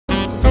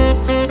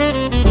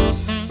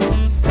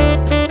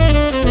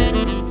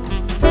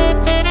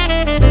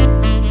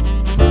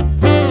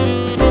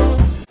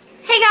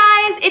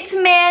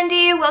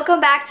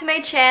back to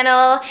my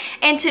channel,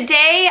 and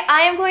today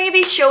I am going to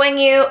be showing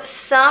you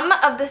some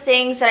of the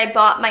things that I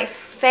bought my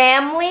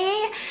family.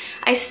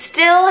 I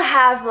still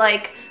have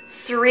like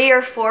 3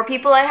 or 4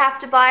 people I have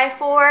to buy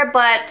for,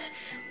 but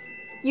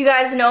you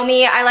guys know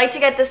me, I like to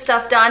get this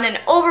stuff done and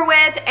over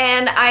with,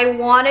 and I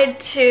wanted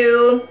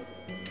to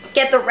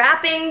get the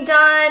wrapping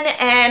done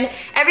and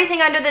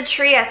everything under the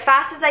tree as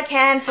fast as I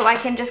can so I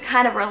can just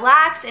kind of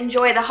relax,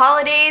 enjoy the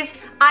holidays.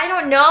 I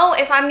don't know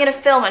if I'm gonna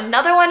film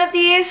another one of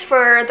these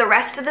for the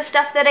rest of the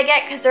stuff that I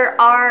get, because there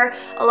are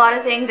a lot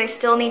of things I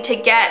still need to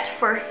get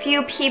for a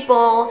few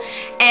people,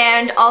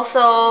 and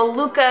also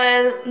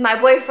Luca, my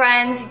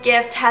boyfriend's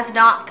gift has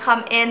not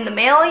come in the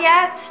mail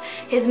yet,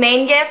 his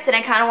main gift, and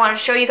I kind of want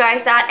to show you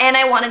guys that, and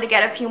I wanted to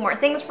get a few more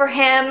things for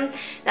him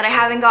that I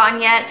haven't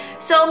gotten yet.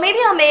 So maybe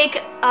I'll make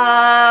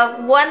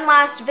one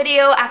last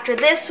video after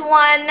this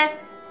one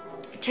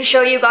to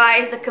show you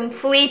guys the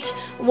complete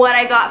what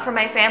I got for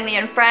my family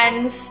and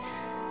friends,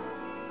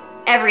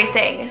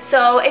 everything.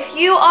 So if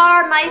you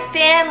are my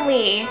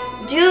family,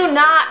 do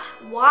not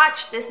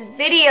watch this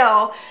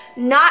video.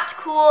 Not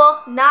cool,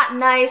 not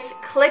nice,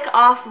 click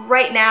off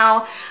right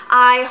now.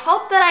 I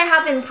hope that I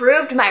have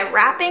improved my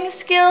wrapping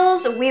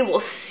skills. We will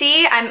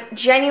see. I'm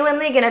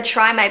genuinely gonna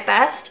try my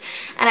best,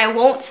 and I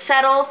won't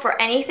settle for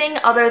anything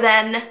other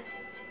than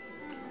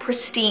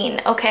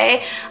pristine,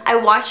 okay? I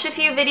watched a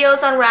few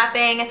videos on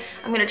wrapping.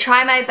 I'm gonna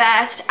try my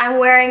best. I'm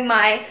wearing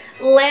my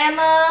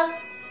llama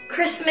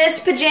Christmas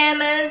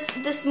pajamas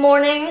this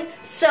morning,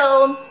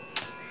 so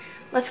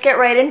let's get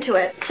right into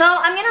it. So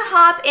I'm gonna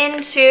hop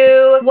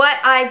into what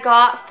I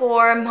got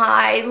for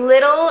my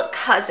little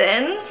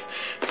cousins.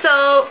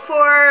 So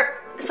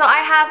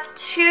I have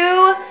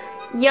 2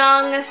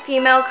 young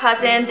female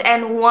cousins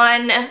and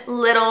 1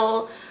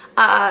 little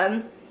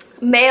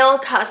male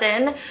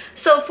cousin.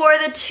 So for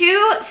the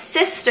 2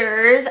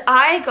 sisters,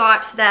 I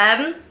got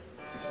them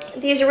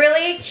these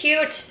really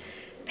cute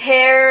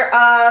pair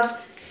of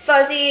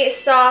fuzzy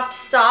soft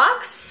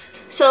socks.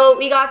 So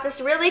we got this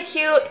really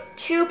cute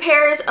 2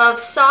 pairs of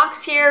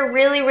socks here,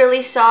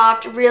 really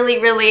soft,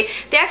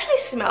 they actually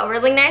smell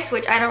really nice,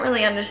 which I don't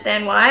really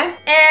understand why.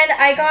 And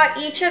I got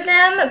each of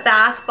them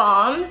bath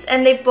bombs,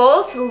 and they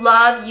both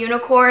love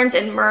unicorns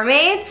and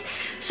mermaids.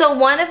 So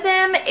one of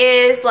them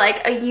is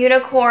like a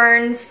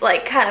unicorn's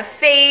like kind of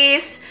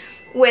face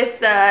with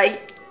the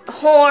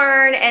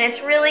horn, and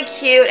it's really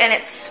cute and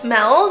it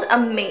smells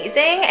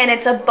amazing, and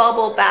it's a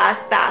bubble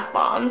bath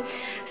bomb.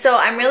 So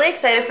I'm really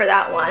excited for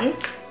that one.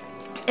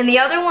 And the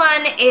other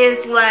one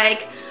is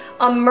like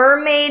a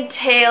mermaid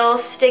tail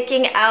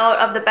sticking out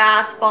of the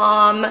bath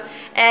bomb,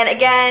 and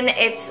again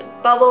it's a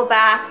bubble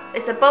bath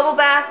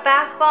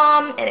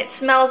bomb, and it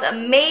smells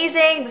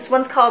amazing. This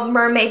one's called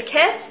Mermaid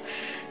Kiss.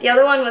 The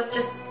other one was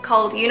just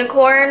called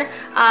Unicorn,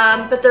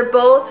 but they're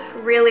both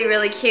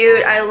really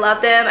cute. I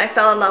love them. I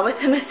fell in love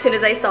with them as soon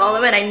as I saw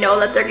them, and I know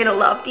that they're gonna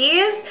love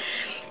these.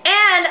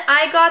 And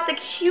I got the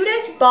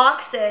cutest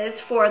boxes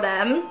for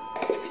them.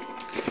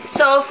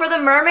 So for the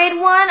mermaid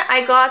one,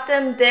 I got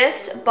them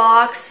this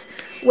box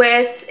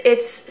with,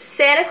 it's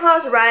Santa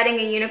Claus riding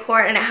a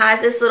unicorn, and it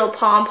has this little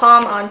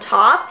pom-pom on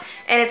top,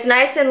 and it's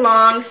nice and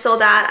long so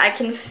that I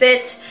can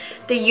fit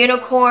the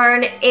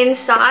unicorn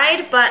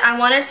inside, but I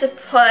wanted to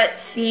put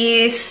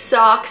these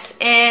socks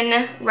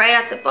in right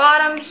at the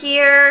bottom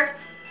here,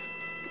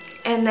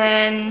 and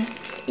then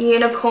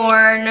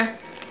unicorn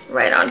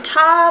right on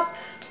top.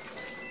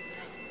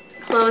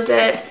 Close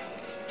it.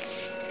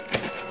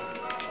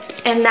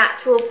 And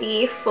that will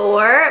be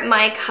for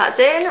my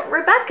cousin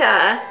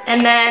Rebecca.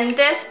 And then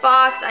this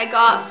box I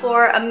got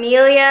for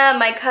Amelia,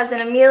 my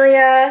cousin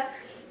Amelia.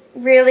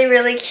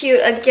 Really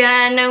cute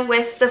again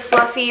with the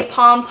fluffy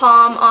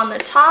pom-pom on the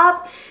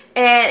top.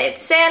 And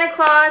it's Santa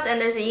Claus,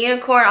 and there's a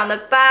unicorn on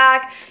the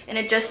back, and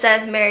it just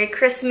says Merry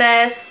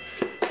Christmas.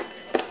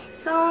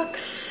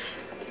 Socks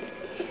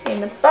in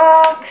the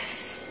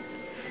box,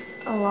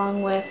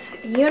 along with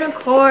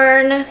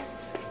unicorn.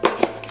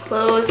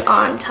 Clothes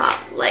on top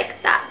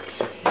like that.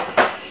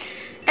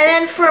 And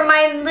then for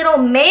my little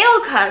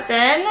male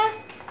cousin,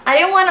 I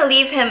didn't want to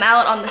leave him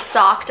out on the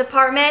sock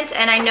department,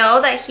 and I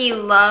know that he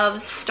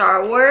loves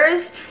Star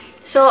Wars,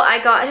 so I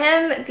got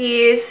him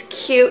these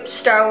cute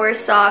Star Wars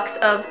socks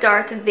of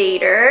Darth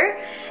Vader.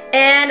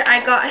 And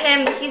I got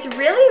him, he's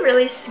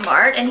really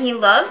smart, and he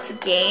loves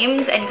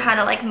games and kind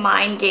of like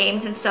mind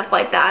games and stuff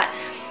like that.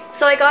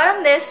 So I got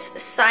him this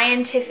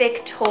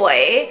scientific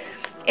toy.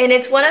 And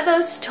it's one of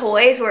those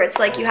toys where it's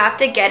like you have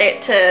to get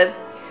it to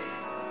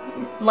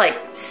like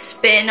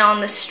spin on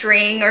the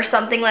string or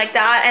something like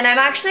that. And I'm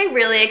actually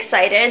really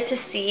excited to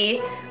see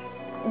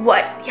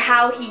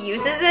how he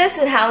uses this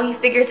and how he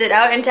figures it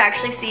out, and to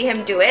actually see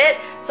him do it.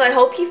 So I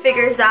hope he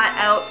figures that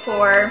out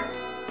for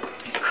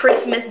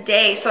Christmas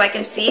Day so I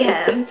can see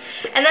him.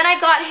 And then I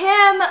got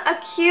him a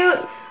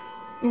cute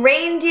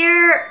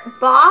reindeer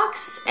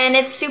box, and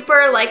it's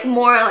super like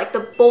more like the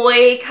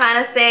boy kind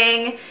of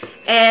thing.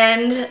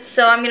 And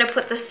so I'm gonna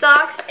put the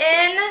socks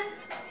in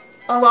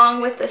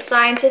along with the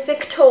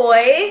scientific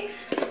toy.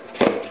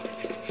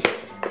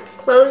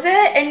 close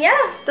it, and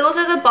yeah, those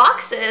are the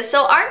boxes.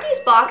 So aren't these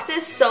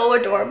boxes so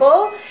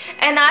adorable?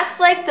 And that's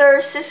like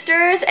their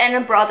sisters and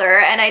a brother,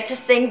 and I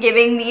just think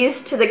giving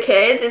these to the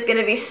kids is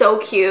gonna be so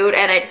cute,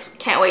 and I just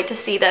can't wait to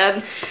see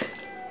them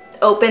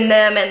open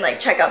them and like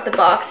check out the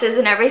boxes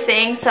and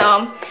everything.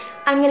 So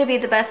I'm gonna be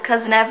the best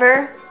cousin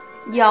ever.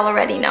 Y'all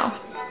already know.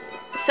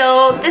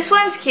 So this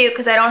one's cute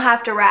because I don't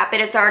have to wrap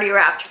it. It's already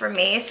wrapped for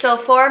me. So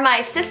for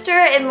my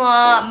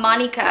sister-in-law,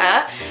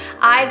 Monica,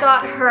 I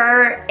got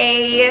her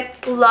a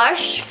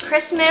Lush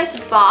Christmas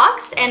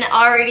box, and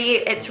already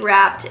it's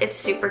wrapped. It's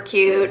super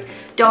cute.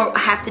 Don't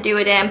have to do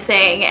a damn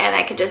thing, and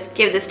I could just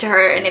give this to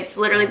her, and it's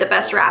literally the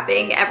best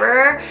wrapping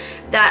ever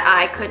that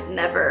I could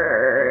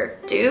never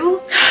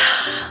do.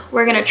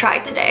 We're gonna try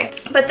today.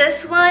 But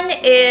this one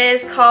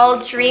is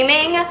called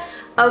Dreaming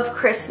of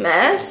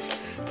Christmas.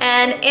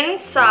 And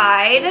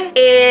inside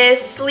is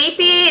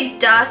Sleepy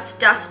Dust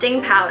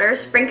Dusting Powder.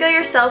 Sprinkle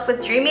yourself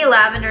with dreamy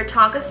lavender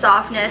tonka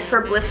softness for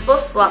blissful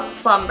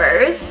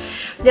slumbers.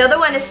 The other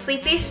one is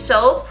Sleepy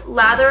Soap.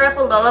 Lather up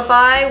a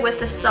lullaby with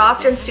the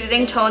soft and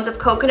soothing tones of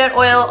coconut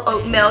oil,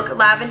 oat milk,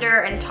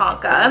 lavender, and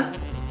tonka.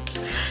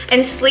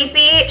 And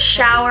Sleepy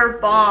Shower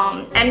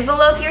Balm.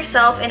 Envelope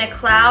yourself in a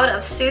cloud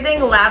of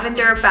soothing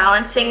lavender,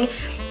 balancing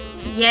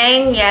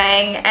yang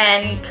yang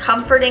and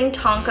comforting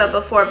tonka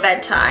before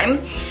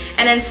bedtime.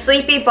 And then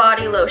Sleepy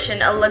Body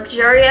Lotion, a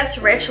luxurious,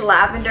 rich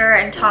lavender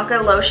and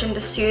tonka lotion to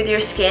soothe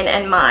your skin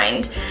and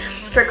mind.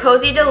 For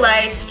cozy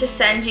delights to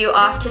send you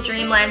off to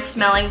dreamland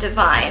smelling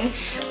divine.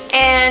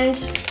 And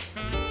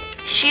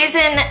she's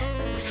in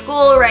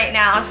school right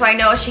now, so I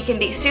know she can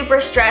be super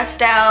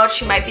stressed out.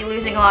 She might be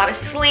losing a lot of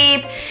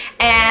sleep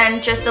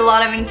and just a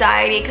lot of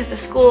anxiety because of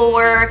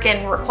schoolwork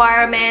and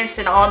requirements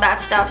and all of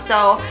that stuff.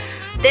 So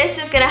this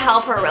is gonna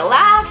help her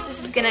relax.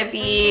 This is gonna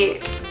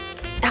be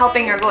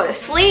helping her go to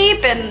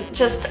sleep, and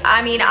just,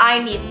 I mean, I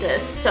need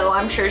this, so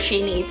I'm sure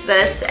she needs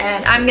this.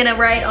 And I'm gonna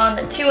write on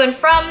the to and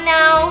from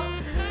now.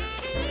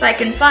 If I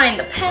can find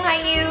the pen I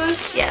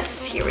used.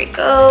 Yes, here we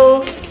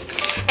go.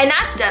 And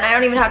that's done. I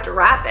don't even have to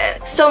wrap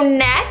it. So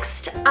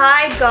next,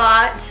 I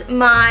got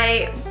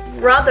my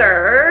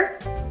brother-in-law.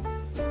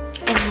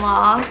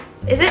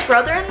 Is it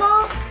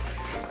brother-in-law?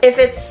 If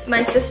it's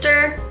my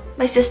sister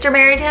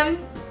married him,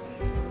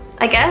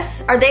 I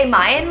guess. Are they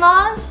my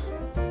in-laws?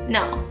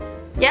 No.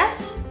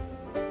 Yes?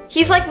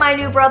 He's like my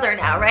new brother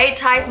now, right?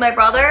 Ty's my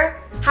brother.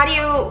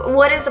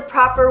 What is the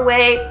proper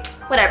way?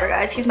 Whatever,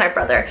 guys, he's my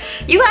brother.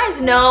 You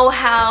guys know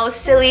how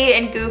silly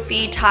and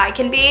goofy Ty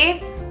can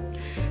be.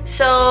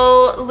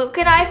 So Luke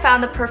and I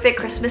found the perfect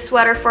Christmas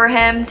sweater for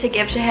him to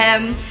give to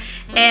him,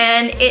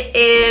 and it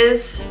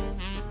is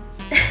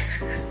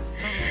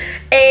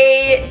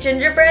a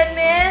gingerbread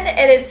man,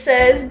 and it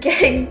says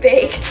getting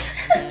baked.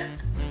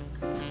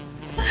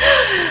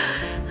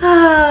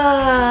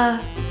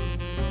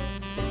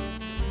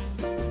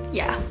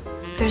 Yeah,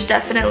 there's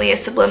definitely a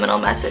subliminal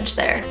message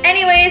there.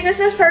 Anyways, this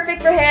is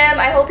perfect for him.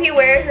 I hope he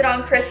wears it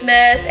on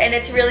Christmas, and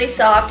it's really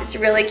soft, it's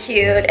really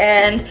cute,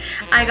 and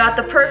I got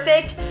the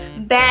perfect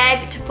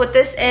bag to put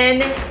this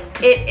in.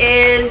 It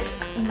is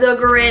the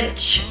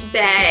Grinch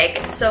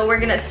bag. So we're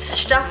gonna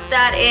stuff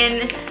that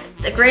in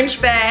the Grinch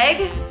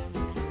bag.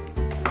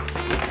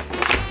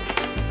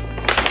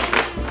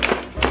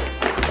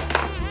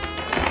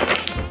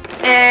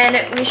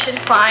 And we should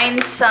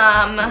find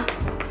some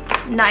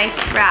nice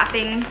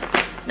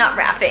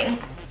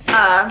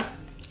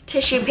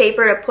tissue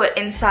paper to put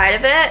inside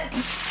of it.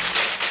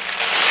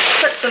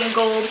 Put some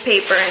gold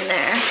paper in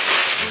there.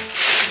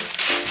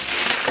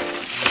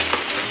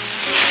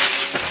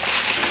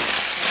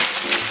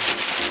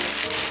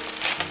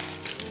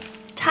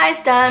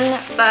 Tie's done,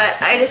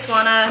 but I just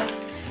wanna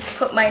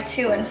put my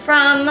to and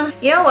from.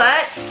 You know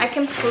what? I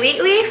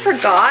completely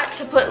forgot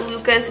to put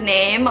Luca's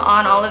name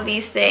on all of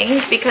these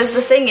things, because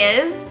the thing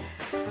is,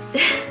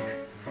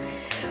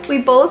 we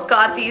both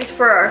got these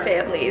for our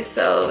families,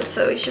 so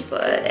we should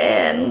put,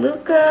 and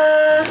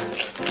Luca,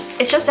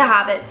 it's just a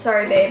habit,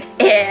 sorry babe.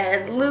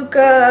 And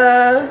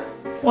Luca,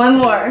 one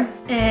more,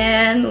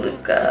 and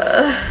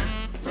Luca.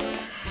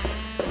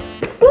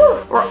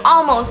 Woo, we're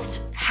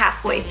almost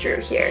halfway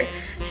through here.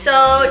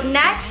 So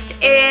next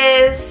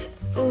is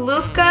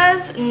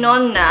Luca's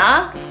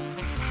Nonna,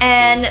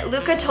 and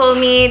Luca told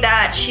me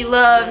that she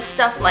loves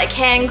stuff like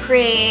hand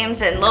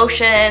creams and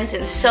lotions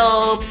and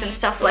soaps and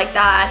stuff like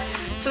that.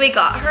 So we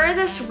got her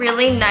this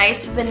really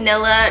nice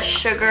vanilla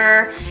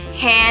sugar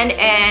hand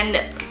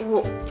and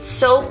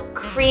soap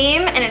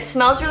cream, and it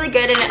smells really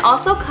good, and it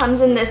also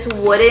comes in this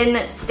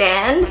wooden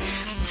stand.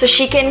 So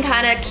she can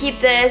kind of keep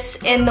this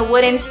in the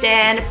wooden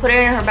stand, put it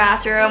in her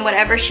bathroom,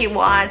 whatever she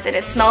wants, and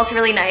it smells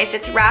really nice.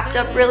 It's wrapped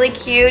up really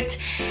cute,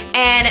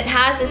 and it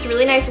has this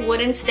really nice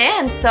wooden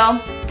stand. So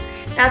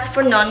that's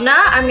for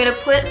Nonna. I'm gonna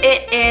put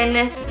it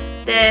in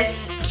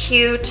this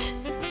cute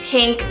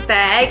pink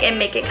bag and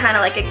make it kind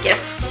of like a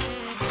gift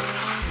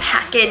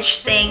package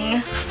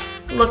thing,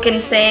 looking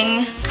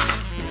thing.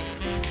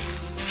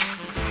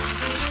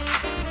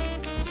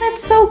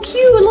 That's so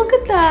cute, look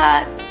at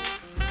that.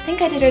 I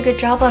think I did a good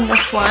job on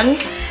this one.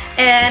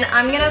 And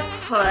I'm gonna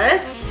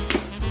put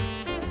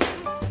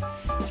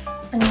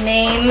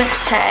name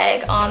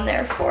tag on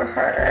there for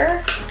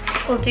her.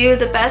 We'll do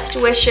the best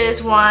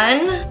wishes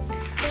one.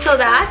 So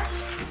that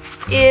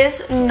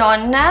is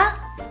Nonna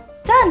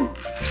done.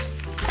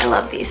 I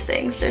love these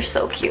things, they're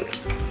so cute.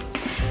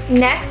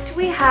 Next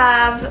we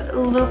have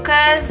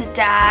Luca's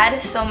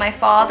dad, so my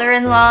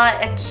father-in-law,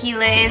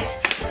 Akile's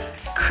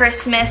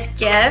Christmas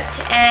gift,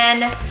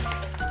 and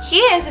he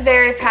is a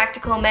very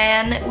practical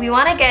man. We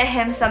want to get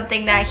him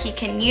something that he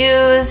can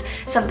use,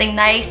 something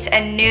nice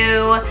and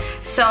new.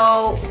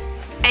 So,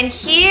 and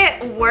he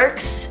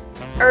works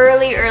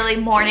early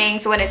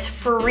mornings when it's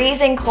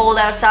freezing cold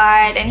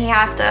outside and he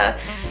has to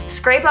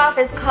scrape off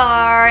his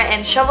car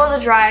and shovel the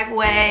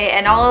driveway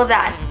and all of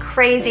that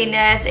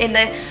craziness in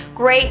the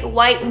great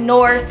white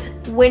north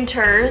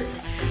winters.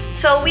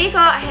 So we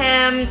got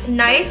him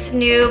nice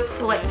new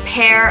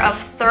pair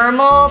of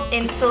thermal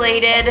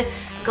insulated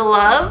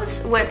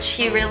gloves, which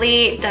he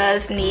really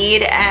does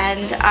need,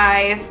 and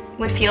I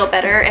would feel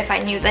better if I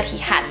knew that he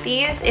had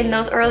these in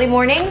those early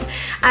mornings,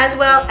 as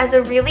well as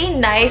a really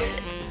nice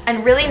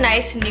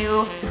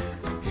new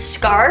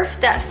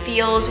scarf that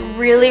feels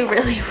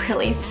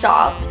really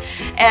soft,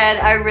 and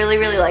I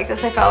really like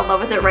this. I fell in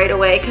love with it right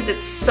away because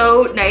it's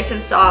so nice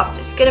and soft.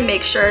 Just gonna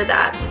make sure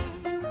that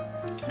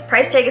the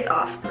price tag is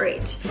off.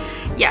 Great.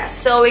 Yes,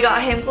 so we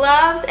got him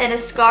gloves and a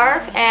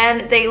scarf,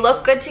 and they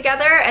look good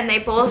together and they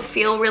both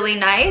feel really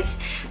nice.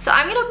 So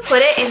I'm gonna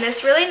put it in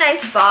this really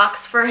nice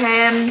box for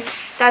him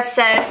that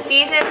says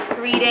Season's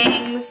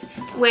Greetings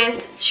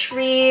with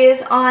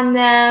trees on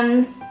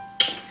them.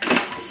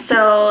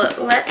 So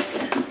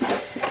let's,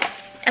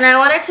 and I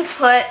wanted to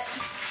put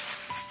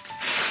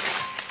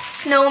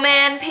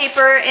snowman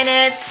paper in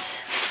it.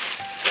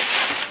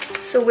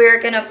 So we're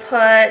gonna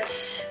put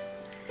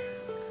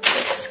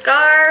the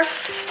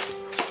scarf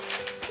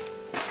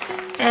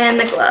and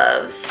the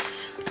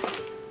gloves,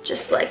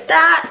 just like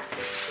that.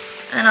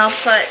 And I'll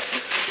put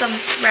some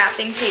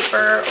wrapping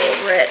paper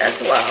over it as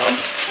well.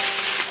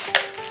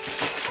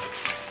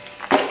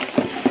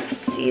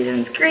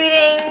 Season's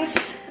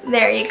Greetings,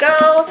 there you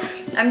go.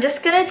 I'm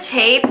just gonna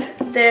tape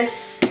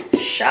this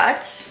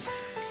shut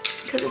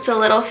because it's a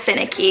little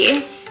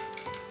finicky,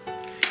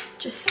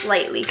 just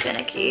slightly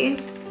finicky.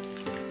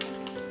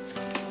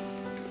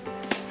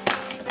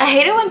 I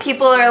hate it when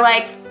people are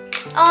like,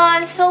 oh,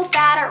 I'm so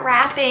bad at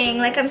wrapping,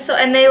 like and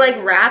they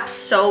like wrap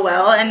so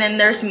well, and then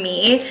there's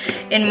me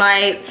in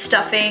my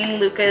stuffing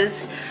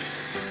Luca's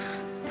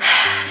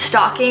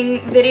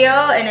stocking video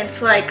and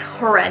it's like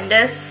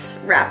horrendous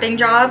wrapping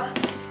job.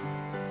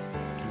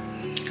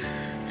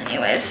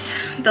 Anyways,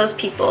 those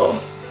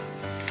people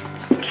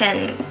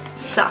can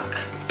suck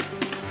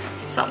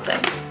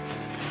something.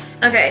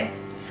 Okay,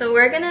 so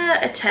we're gonna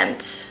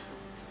attempt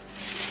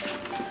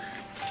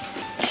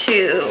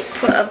to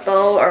put a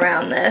bow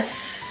around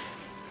this.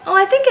 Oh,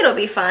 I think it'll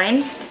be fine.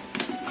 Yeah,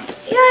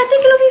 I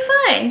think it'll be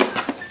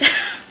fine.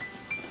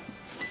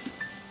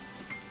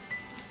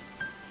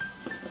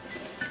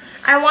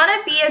 I want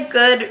to be a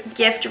good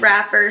gift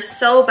wrapper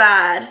so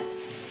bad.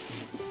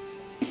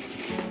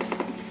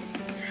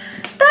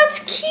 That's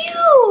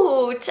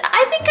cute!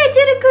 I think I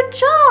did a good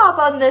job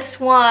on this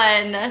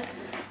one.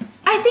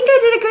 I think I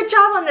did a good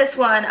job on this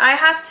one. I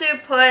have to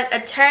put a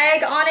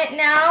tag on it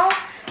now.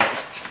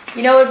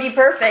 You know, it would be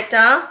perfect,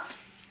 huh?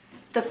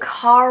 The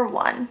car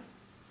one,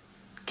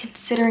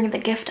 considering the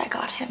gift I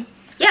got him.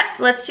 Yeah,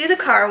 let's do the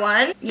car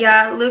one.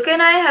 Yeah, Luca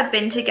and I have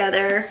been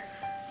together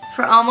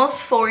for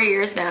almost 4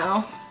 years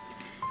now.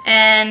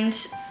 And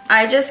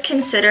I just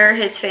consider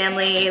his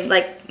family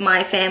like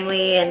my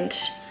family, and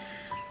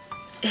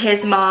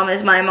his mom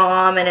is my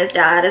mom, and his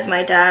dad is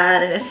my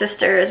dad, and his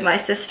sister is my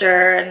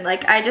sister, and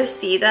like I just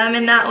see them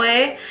in that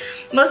way.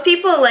 Most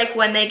people, like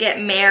when they get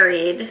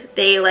married,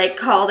 they like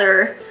call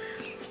their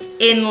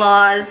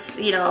in-laws,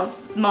 you know,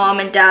 mom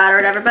and dad or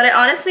whatever, but I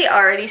honestly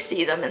already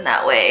see them in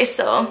that way,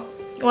 so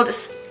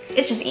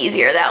it's just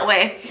easier that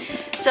way.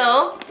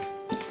 So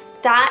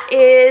that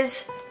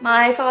is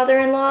my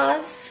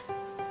father-in-law's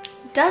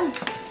done.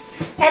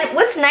 And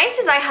what's nice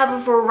is I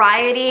have a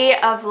variety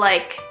of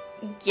like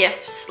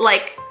gifts,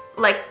 like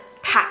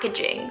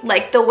packaging,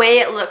 like the way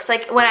it looks.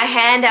 Like when I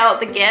hand out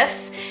the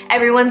gifts,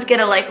 everyone's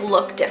gonna like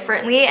look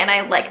differently, and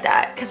I like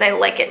that because I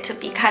like it to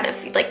be kind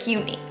of like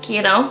unique,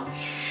 you know?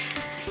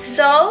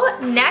 So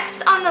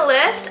next on the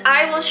list,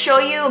 I will show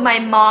you my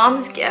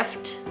mom's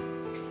gift.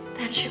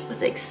 That shit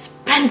was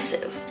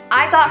expensive.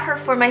 I got her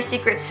for my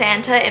Secret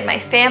Santa in my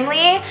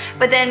family,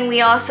 but then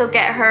we also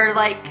get her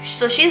like,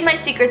 so she's my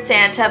Secret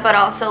Santa, but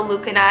also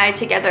Luke and I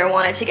together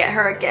wanted to get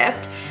her a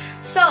gift.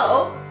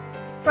 So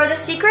for the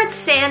Secret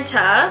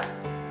Santa,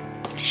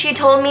 she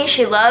told me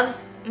she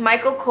loves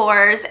Michael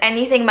Kors,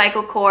 anything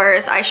Michael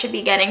Kors I should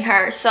be getting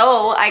her.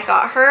 So I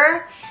got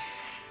her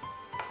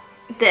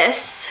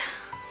this.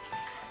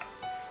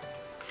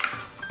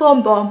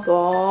 Bum bum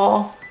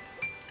bum.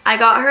 I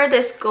got her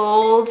this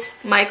gold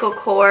Michael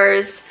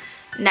Kors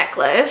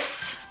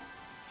necklace.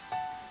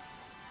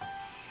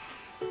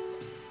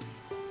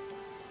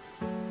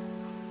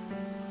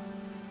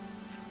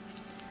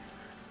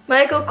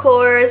 Michael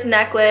Kors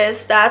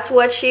necklace. That's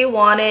what she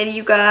wanted,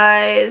 you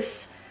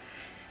guys.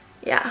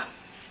 Yeah.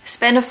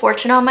 Spend a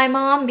fortune on my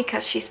mom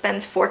because she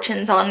spends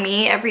fortunes on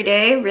me every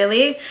day,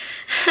 really.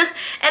 And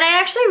I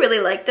actually really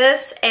like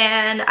this,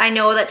 and I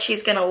know that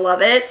she's gonna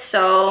love it,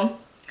 so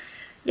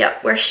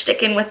yep, we're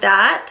sticking with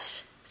that.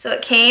 So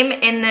it came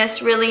in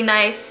this really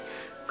nice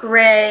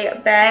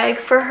gray bag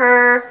for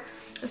her,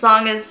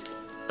 along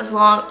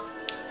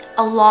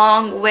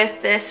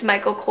with this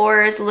Michael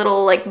Kors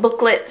little like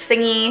booklet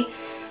thingy.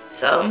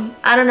 So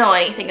I don't know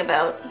anything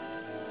about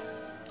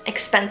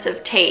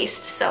expensive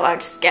taste, so I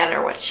just get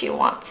her what she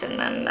wants, and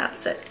then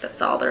that's it.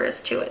 That's all there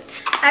is to it.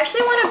 I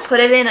actually want to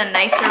put it in a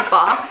nicer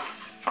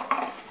box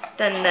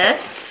than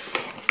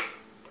this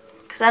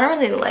because I don't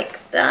really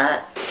like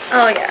that.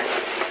 Oh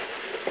yes,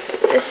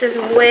 this is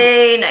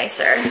way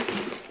nicer,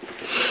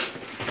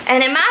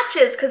 and it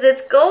matches because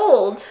it's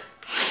gold.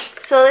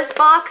 So this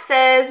box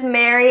says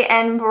Merry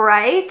and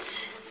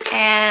Bright,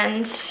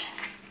 and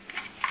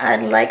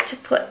I'd like to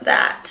put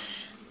that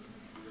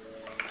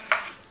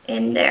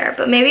in there,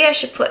 but maybe I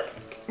should put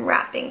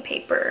wrapping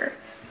paper.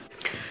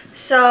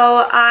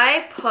 So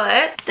I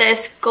put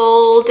this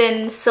gold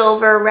and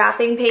silver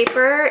wrapping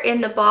paper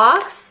in the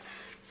box.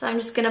 So I'm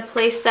just gonna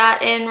place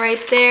that in right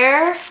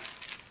there.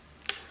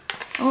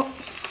 Oh,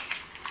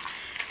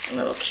 a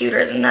little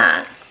cuter than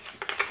that.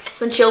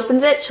 So when she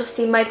opens it, she'll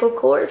see Michael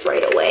Kors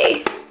right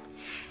away.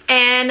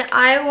 And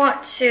I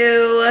want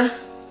to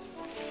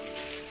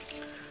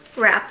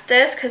wrap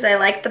this because I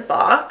like the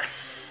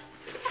box.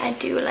 I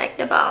do like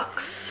the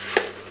box.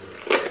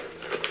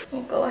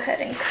 We'll go ahead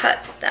and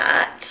cut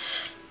that.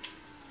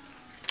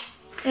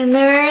 And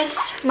there's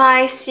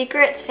my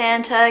Secret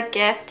Santa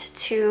gift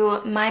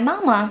to my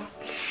mama.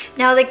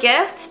 Now the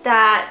gift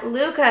that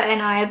Luca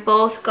and I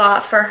both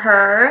got for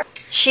her,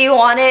 she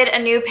wanted a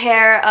new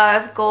pair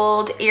of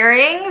gold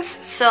earrings.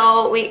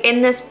 So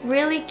in this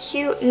really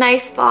cute,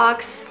 nice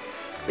box,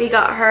 we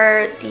got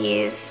her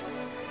these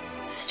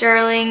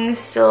sterling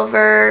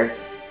silver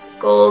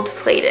gold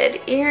plated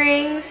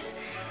earrings.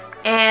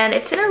 And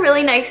it's in a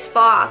really nice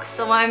box,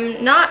 so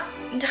I'm not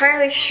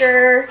entirely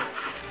sure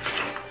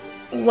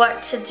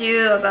what to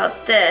do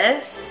about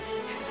this.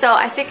 So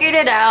I figured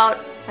it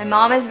out. My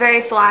mom is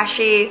very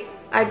flashy.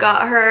 I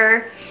got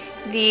her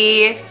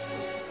the...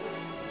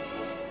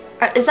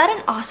 Is that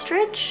an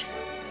ostrich?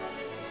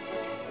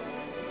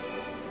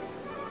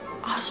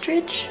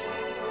 Ostrich?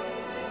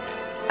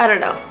 I don't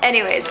know.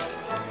 Anyways,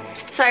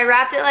 so I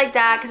wrapped it like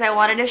that because I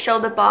wanted to show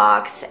the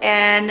box,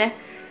 and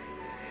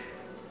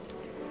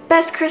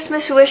best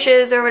Christmas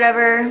wishes or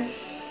whatever,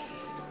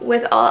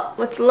 with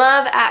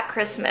love at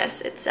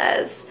Christmas, it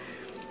says,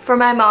 for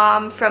my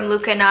mom from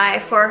Luca and I,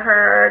 for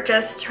her,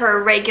 just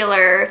her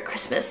regular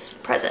Christmas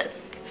present.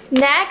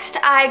 Next,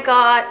 I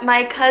got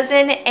my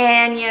cousin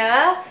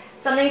Anya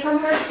something from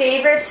her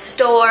favorite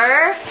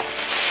store.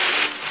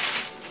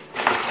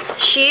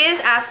 She is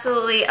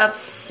absolutely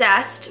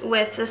obsessed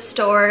with the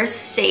store's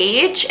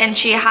sage, and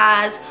she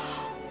has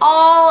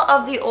all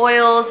of the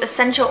oils,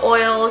 essential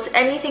oils,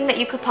 anything that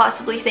you could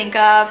possibly think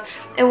of.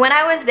 And when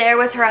I was there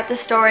with her at the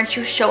store and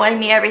she was showing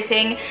me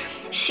everything,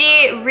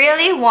 she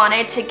really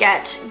wanted to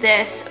get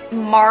this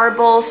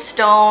marble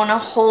stone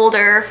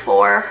holder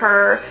for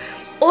her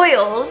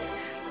oils,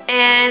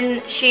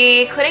 and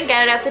she couldn't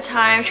get it at the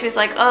time. She was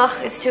like, ugh,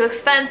 it's too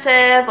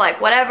expensive,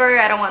 like whatever,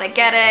 I don't want to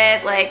get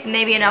it, like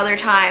maybe another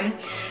time.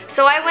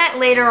 So I went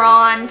later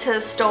on to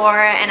the store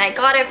and I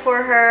got it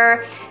for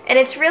her. And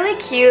it's really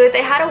cute.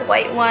 They had a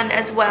white one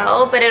as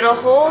well, but it'll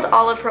hold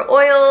all of her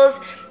oils.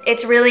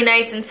 It's really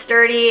nice and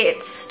sturdy.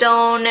 It's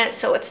stone,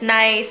 so it's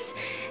nice.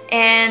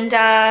 And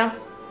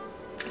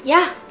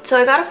yeah,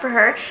 so I got it for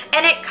her.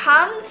 And it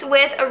comes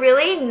with a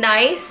really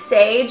nice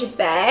sage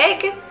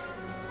bag.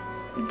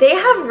 They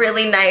have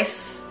really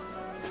nice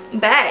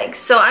bags,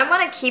 so I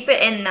want to keep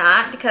it in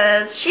that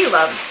because she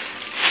loves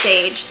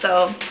sage.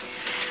 So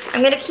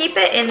I'm gonna keep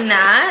it in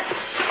that.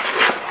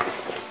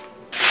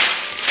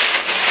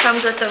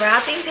 Comes with the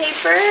wrapping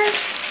paper,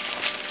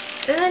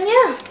 and then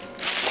yeah,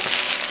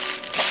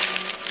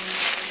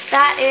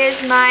 that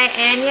is my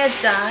Anya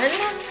done.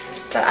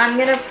 But I'm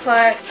gonna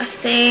put a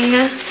thing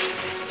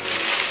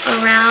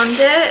around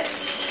it.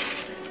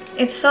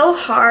 It's so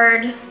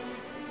hard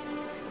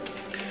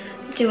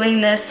doing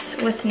this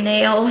with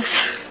nails.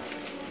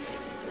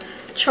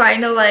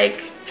 Trying to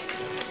like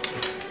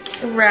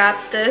wrap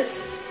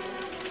this,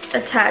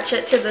 attach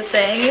it to the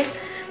thing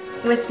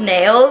with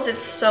nails,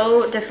 it's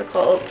so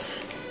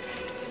difficult.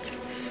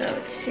 So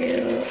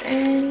to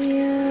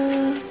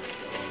Anya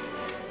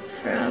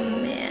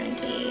from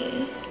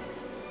Mandy.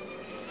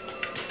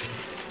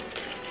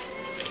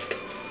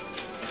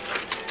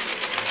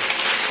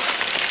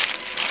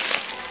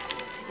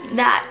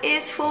 That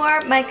is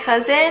for my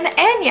cousin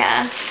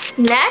Anya.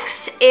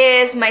 Next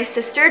is my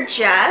sister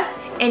Jess,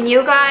 and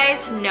you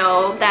guys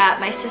know that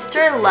my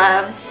sister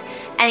loves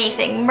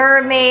anything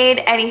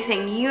mermaid,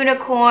 anything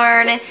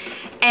unicorn,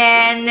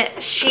 and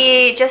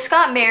she just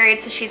got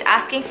married, so she's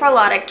asking for a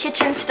lot of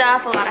kitchen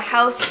stuff, a lot of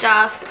house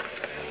stuff.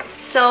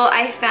 So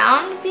I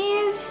found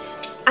these.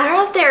 I don't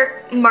know if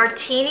they're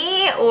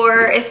martini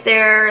or if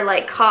they're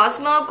like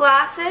Cosmo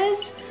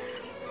glasses,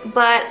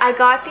 but I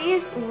got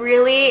these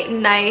really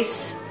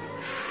nice,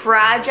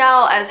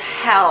 fragile as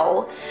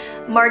hell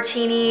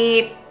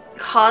martini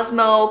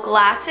Cosmo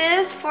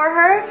glasses for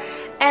her,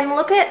 and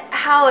look at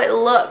how it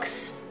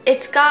looks.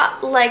 It's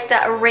got like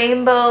that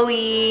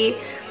rainbowy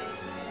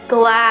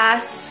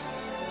glass.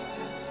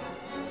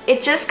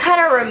 It just kind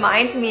of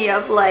reminds me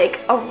of like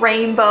a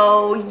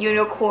rainbow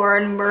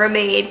unicorn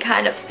mermaid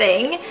kind of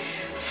thing.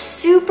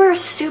 Super,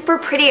 super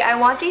pretty. I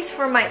want these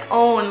for my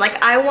own.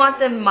 Like, I want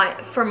them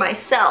for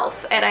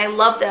myself, and I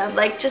love them.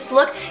 Like, just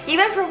look,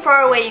 even from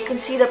far away you can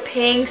see the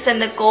pinks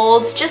and the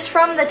golds just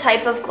from the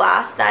type of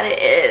glass that it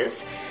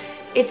is.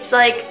 It's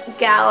like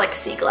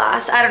galaxy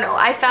glass. I don't know.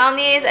 I found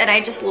these and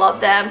I just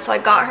love them, so I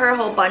got her a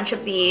whole bunch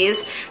of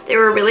these. They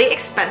were really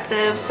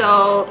expensive,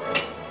 so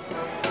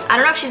I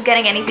don't know if she's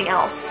getting anything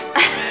else,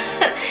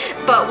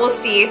 but we'll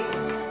see.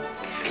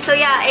 So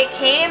yeah, it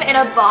came in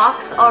a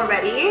box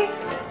already.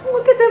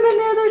 Look at them in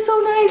there, they're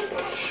so nice.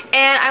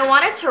 And I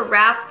wanted to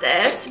wrap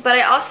this, but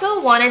I also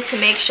wanted to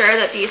make sure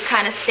that these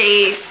kind of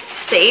stay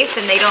safe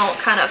and they don't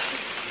kind of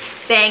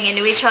bang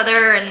into each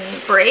other and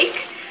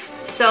break.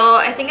 So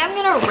I think I'm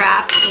gonna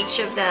wrap each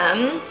of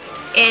them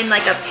in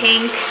like a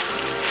pink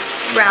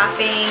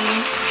wrapping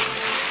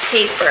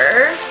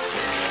paper,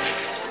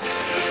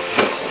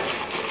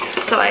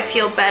 so I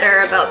feel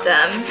better about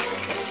them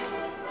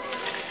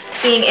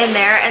being in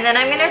there. And then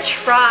I'm gonna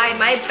try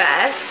my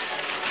best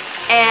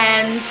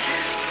and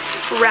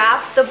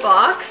wrap the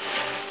box.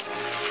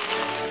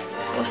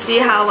 We'll see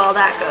how well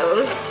that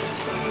goes.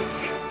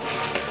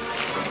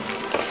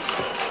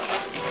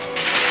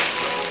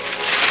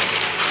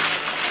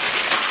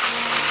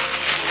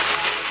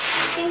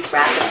 Pink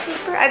wrapping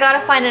paper. I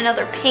gotta find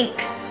another pink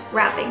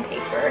wrapping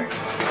paper.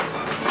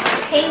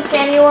 Pink,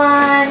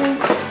 anyone?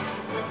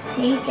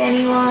 Pink,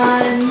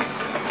 anyone?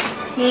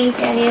 Pink,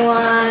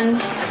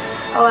 anyone?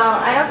 Oh well,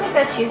 I don't think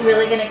that she's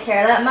really gonna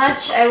care that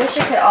much. I wish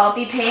it could all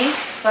be pink,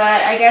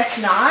 but I guess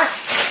not.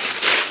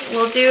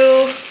 We'll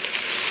do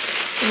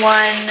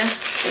one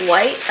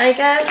white, I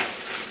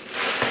guess,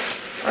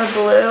 or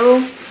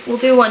blue. We'll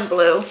do one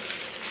blue.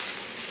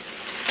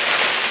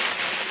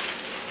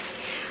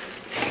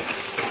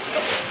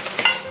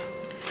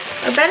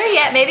 Or better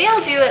yet, maybe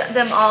I'll do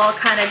them all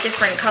kind of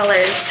different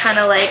colors, kind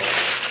of like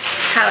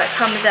how it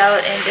comes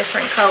out in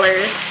different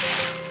colors.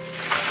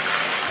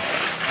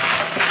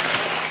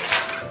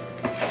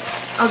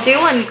 I'll do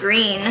one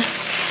green.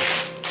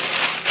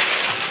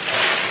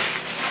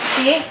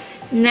 See?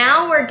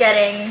 Now we're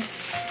getting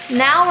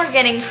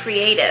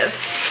creative.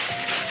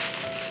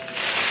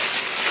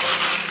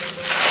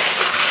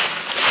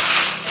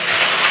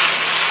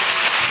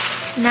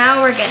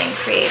 Now we're getting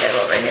creative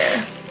over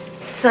here.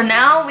 So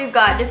now we've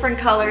got different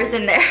colors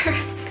in there.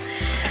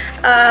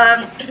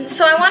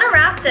 So I want to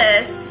wrap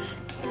this.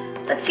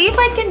 Let's see if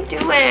I can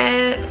do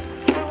it.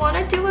 I want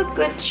to do a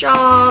good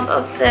job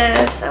of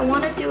this. I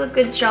want to do a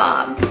good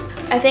job.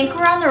 I think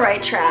we're on the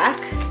right track.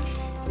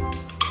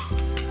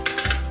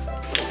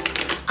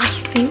 I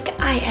think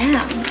I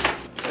am.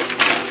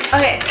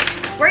 Okay,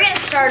 we're gonna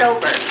start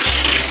over.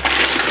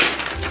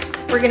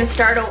 We're gonna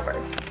start over.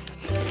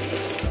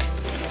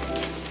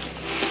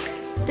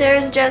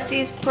 There's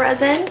Jessie's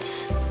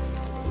present.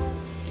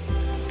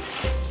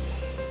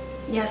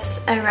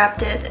 Yes, I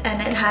wrapped it,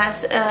 and it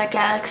has a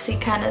galaxy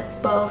kind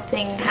of bow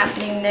thing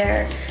happening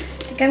there.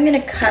 I think I'm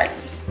gonna cut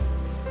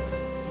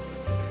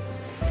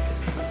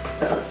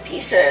those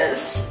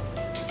pieces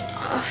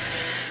off.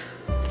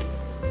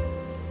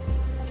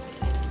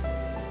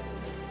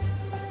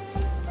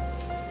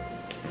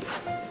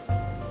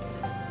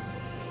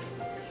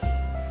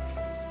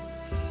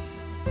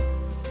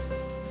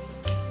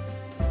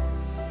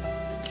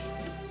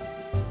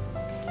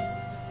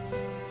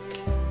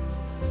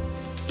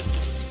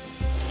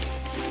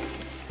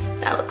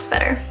 That looks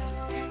better.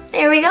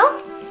 There we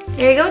go.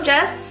 There you go,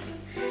 Jess.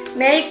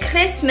 Merry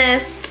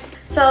Christmas.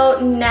 So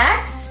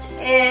next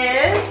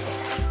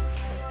is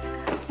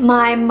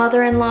my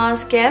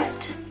mother-in-law's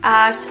gift,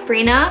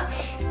 Sabrina.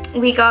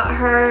 We got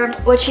her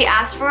what she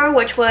asked for,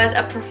 which was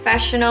a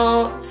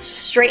professional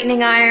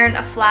straightening iron,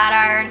 a flat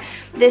iron.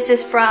 This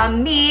is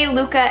from me,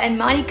 Luca, and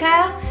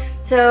Monica.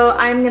 So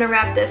I'm gonna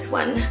wrap this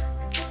one.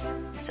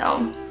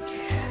 So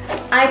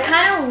I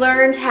kind of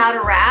learned how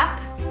to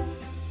wrap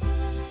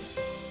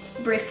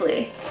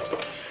briefly.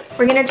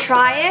 We're gonna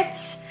try it.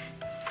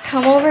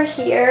 Come over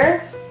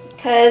here,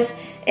 because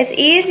it's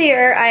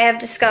easier, I have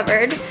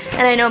discovered,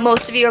 and I know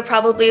most of you are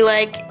probably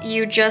like,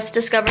 you just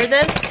discovered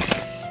this,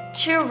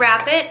 to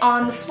wrap it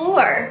on the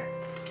floor.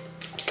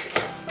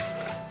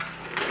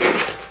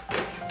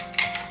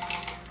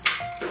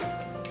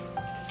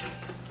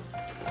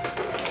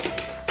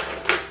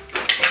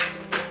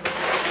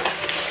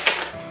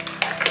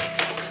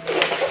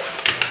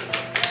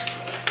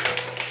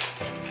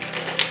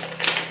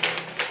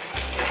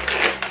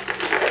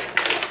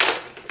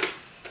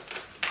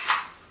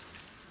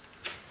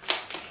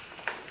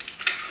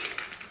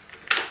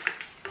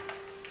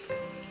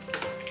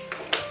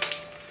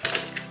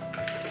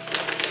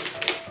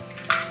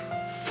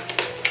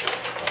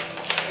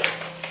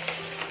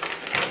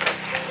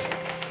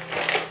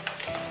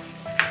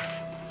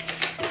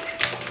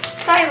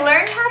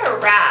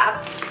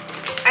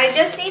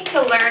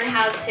 to learn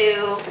how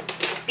to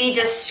be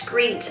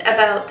discreet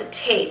about the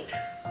tape.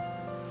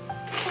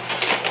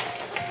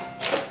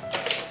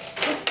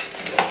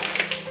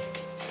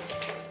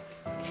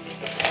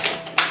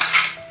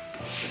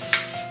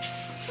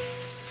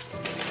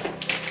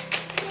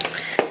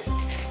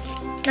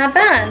 Not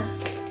bad.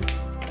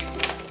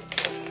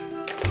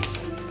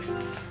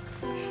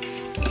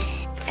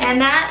 And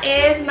that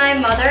is my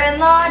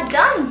mother-in-law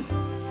done.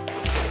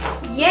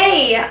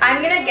 Yay!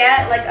 I'm gonna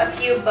get like a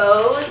few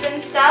bows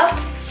and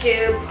stuff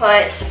to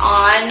put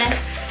on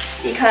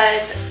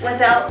because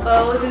without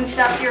bows and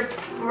stuff, your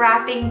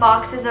wrapping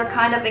boxes are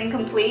kind of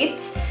incomplete.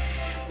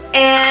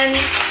 And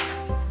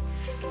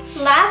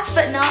last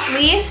but not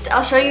least,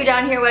 I'll show you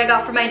down here what I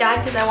got for my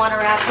dad because I want to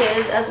wrap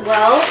his as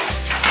well.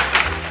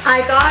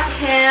 I got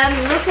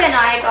him, Luca and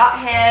I got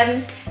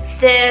him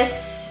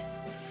this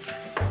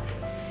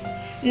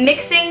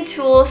mixing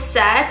tool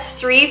set,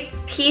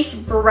 3-piece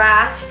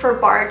brass for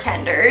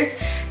bartenders,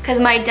 because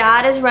my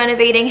dad is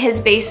renovating his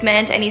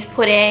basement and he's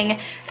putting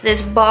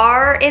this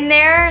bar in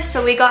there.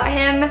 So we got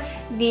him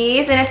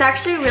these, and it's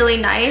actually really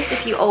nice.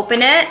 If you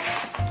open it,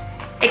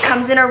 it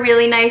comes in a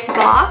really nice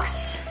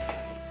box.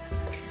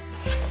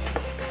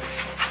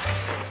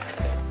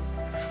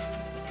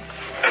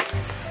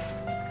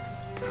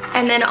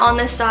 And then on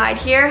the side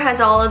here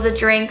has all of the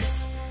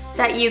drinks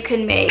that you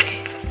can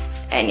make.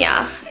 And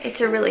yeah,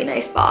 it's a really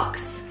nice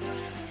box.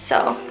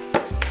 So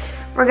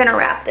we're gonna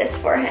wrap this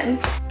for him.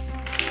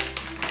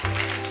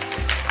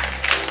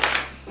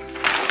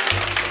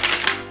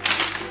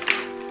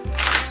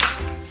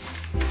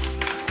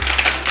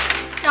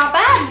 Not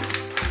bad.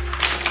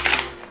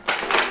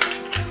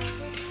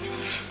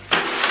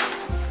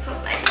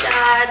 Put my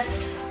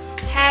dad's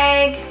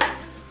tag.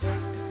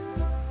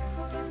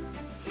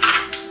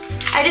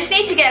 I just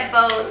need to get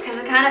bows because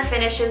it kind of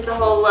finishes the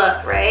whole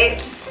look,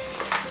 right?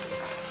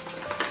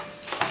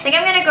 I think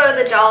I'm gonna go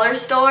to the dollar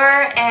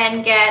store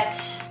and get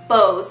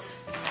bows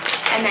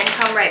and then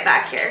come right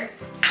back here.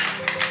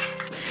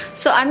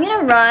 So I'm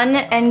gonna run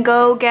and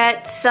go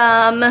get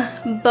some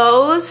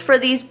bows for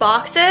these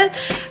boxes,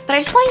 but I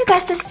just want you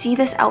guys to see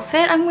this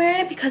outfit I'm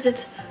wearing because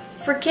it's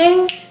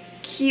freaking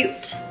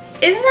cute.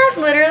 Isn't that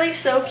literally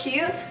so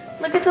cute?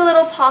 Look at the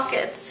little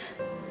pockets.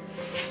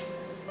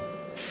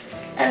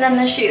 And then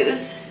the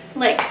shoes,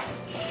 like,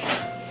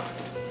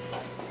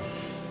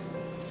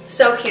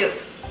 so cute.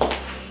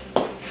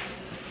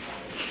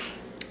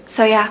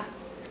 So yeah,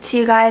 see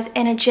you guys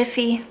in a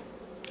jiffy.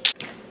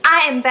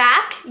 I am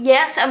back.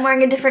 Yes, I'm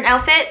wearing a different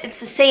outfit. It's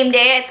the same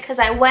day. It's because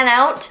I went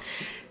out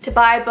to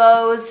buy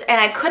bows and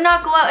I could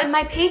not go out in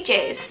my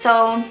PJs.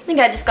 So I think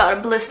I just got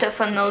a blister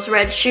from those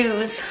red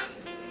shoes.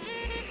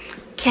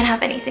 Can't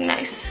have anything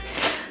nice.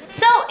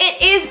 So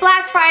it is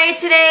Black Friday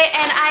today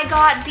and I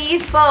got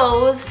these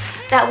bows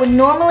that would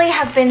normally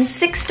have been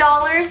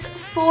 $6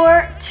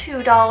 for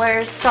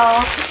 $2, so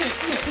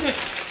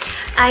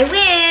I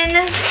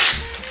win.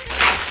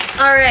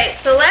 All right,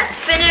 so let's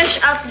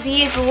finish up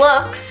these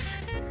looks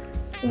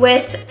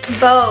with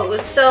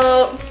bows.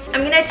 So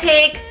I'm gonna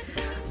take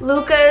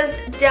Luca's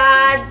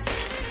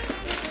dad's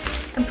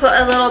and put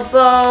a little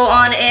bow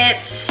on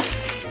it.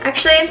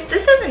 Actually,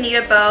 this doesn't need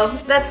a bow.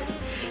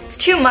 It's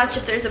too much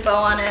if there's a bow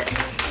on it.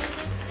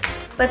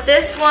 But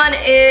this one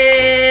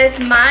is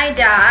my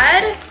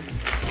dad.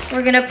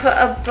 We're gonna put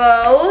a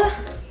bow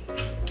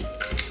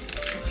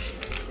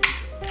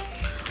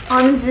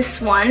on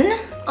this one,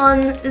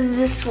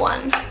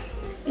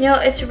 You know,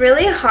 it's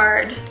really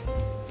hard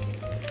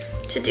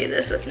to do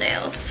this with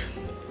nails.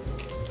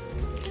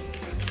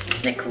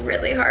 Like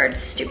really hard,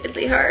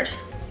 stupidly hard.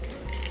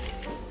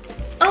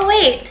 Oh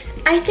wait,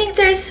 I think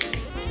there's,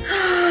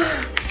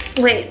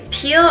 wait,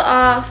 peel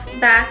off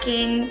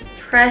backing,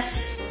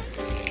 press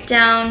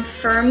down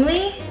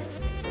firmly.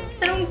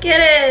 I don't get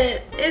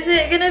it. Is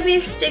it gonna be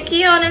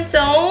sticky on its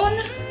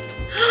own?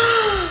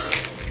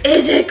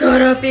 Is it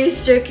gonna be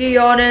sticky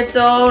on its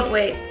own?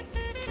 Wait.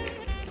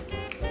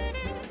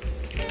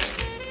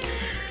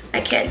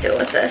 I can't deal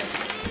with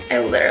this. I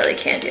literally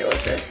can't deal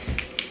with this.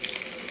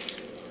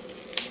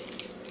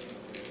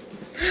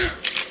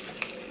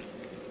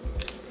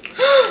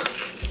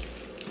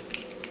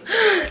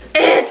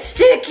 It's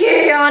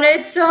sticky on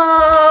its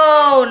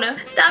own.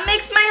 That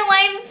makes my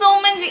life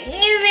so much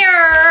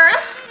easier.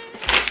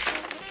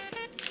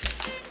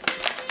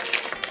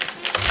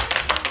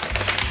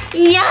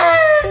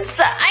 Yes,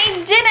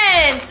 I did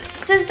it.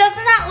 Doesn't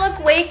that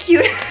look way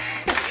cute?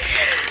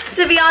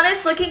 To be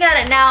honest, looking at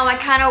it now, I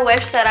kind of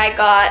wish that I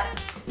got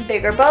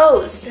bigger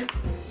bows.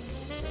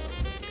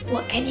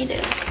 What can you do?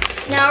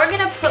 Now we're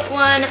gonna put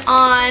one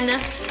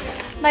on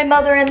my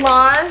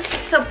mother-in-law's,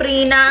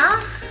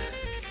 Sabrina.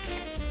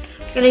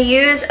 I'm gonna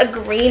use a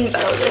green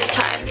bow this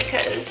time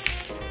because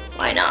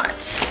why not?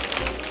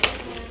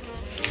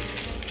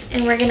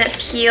 And we're gonna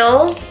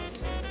peel.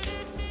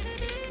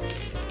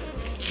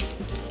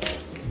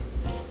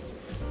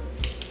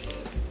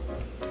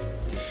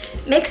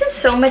 Makes it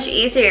so much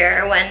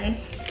easier when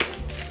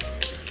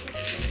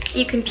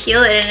you can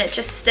peel it and it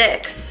just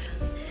sticks.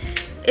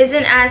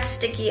 Isn't as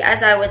sticky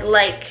as I would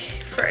like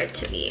for it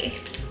to be.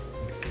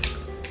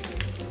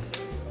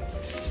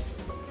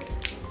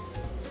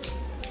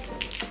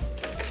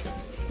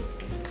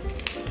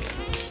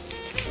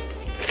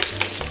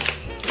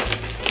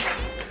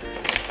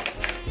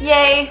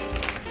 Yay.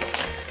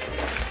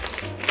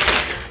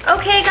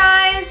 Okay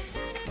guys,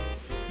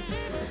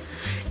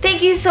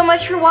 thank you so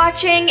much for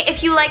watching.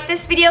 If you like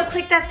this video,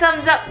 click that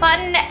thumbs up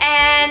button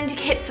and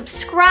hit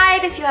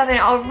subscribe if you haven't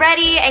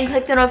already, and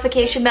click the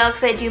notification bell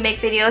because I do make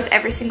videos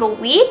every single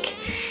week.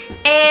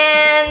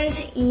 And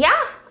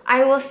yeah,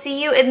 I will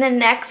see you in the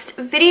next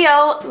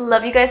video.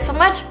 Love you guys so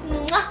much.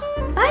 Mwah.